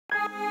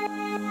Hi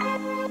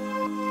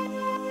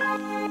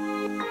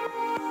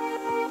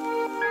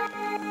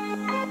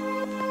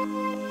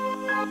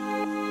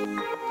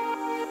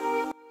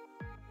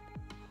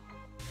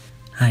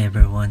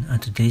everyone, on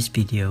today's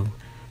video,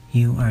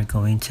 you are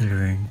going to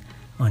learn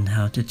on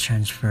how to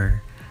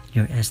transfer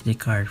your SD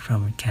card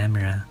from your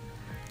camera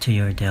to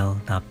your Dell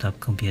laptop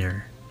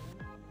computer.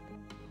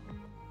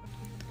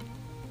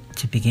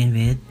 To begin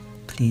with,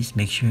 please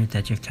make sure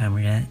that your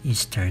camera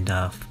is turned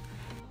off.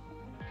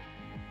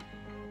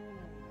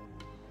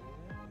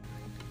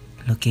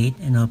 Locate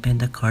and open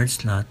the card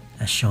slot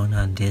as shown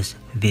on this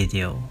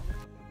video.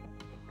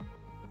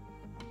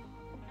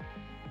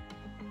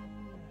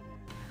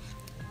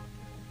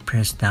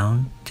 Press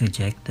down to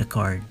eject the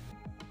card.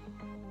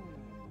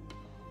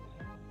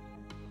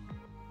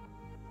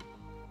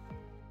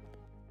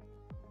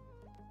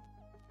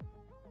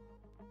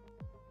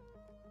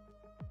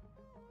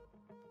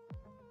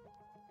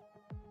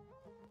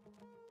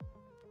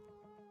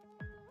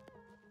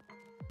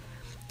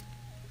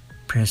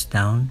 Press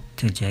down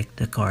to eject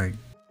the card.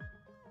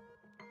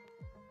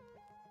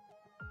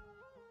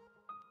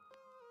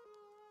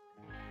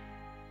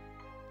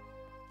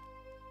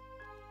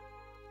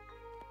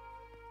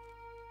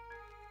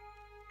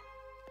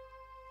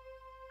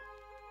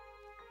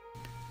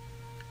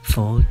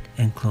 Fold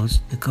and close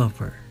the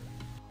cover.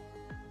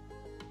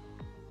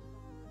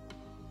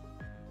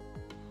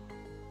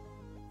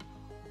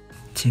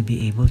 To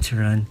be able to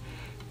run,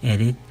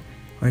 edit,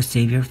 or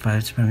save your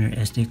files from your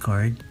SD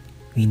card,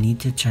 we need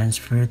to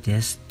transfer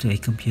this to a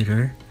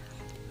computer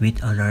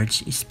with a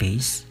large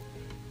space,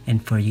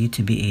 and for you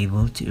to be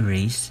able to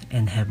erase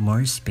and have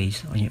more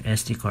space on your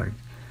SD card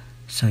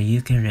so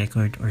you can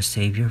record or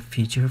save your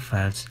future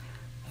files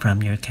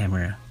from your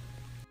camera.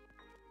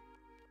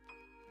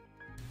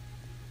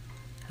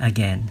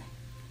 Again,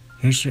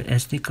 here's your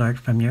SD card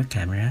from your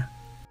camera.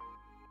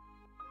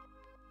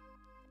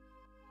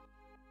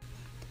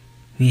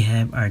 We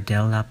have our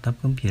Dell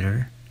Laptop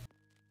Computer.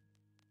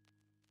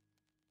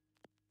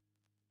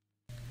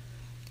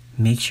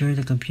 Make sure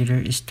the computer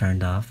is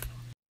turned off.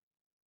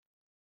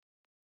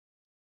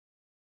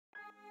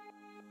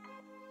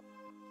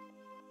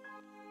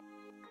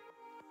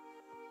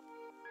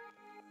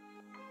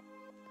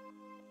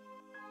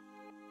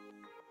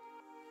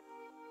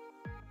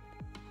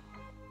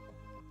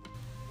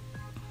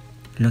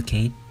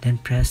 Locate, then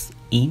press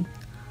in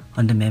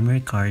on the memory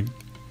card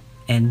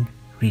and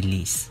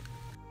release.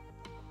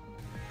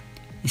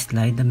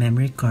 Slide the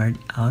memory card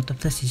out of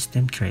the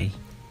system tray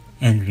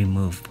and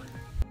remove.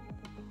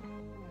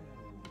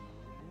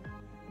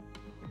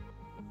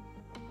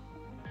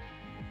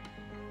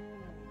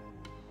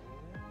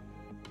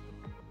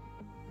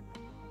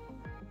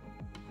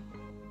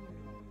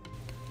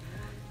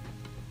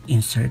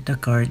 Insert the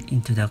card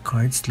into the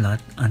card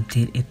slot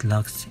until it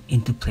locks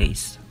into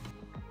place.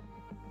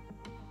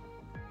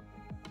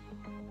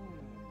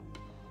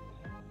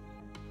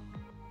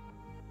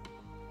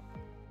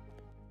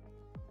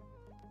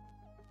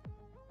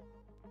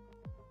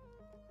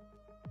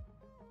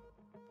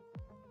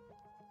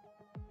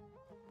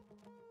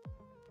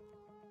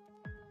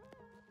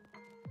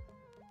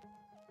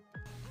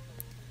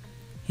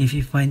 If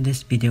you find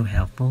this video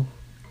helpful,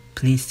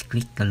 please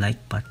click the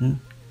like button,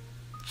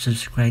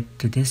 subscribe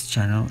to this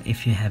channel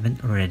if you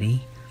haven't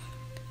already,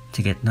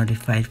 to get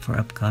notified for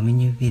upcoming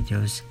new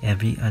videos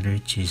every other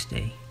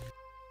Tuesday.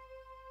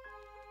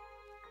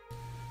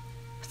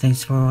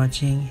 Thanks for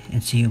watching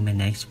and see you in my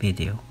next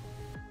video.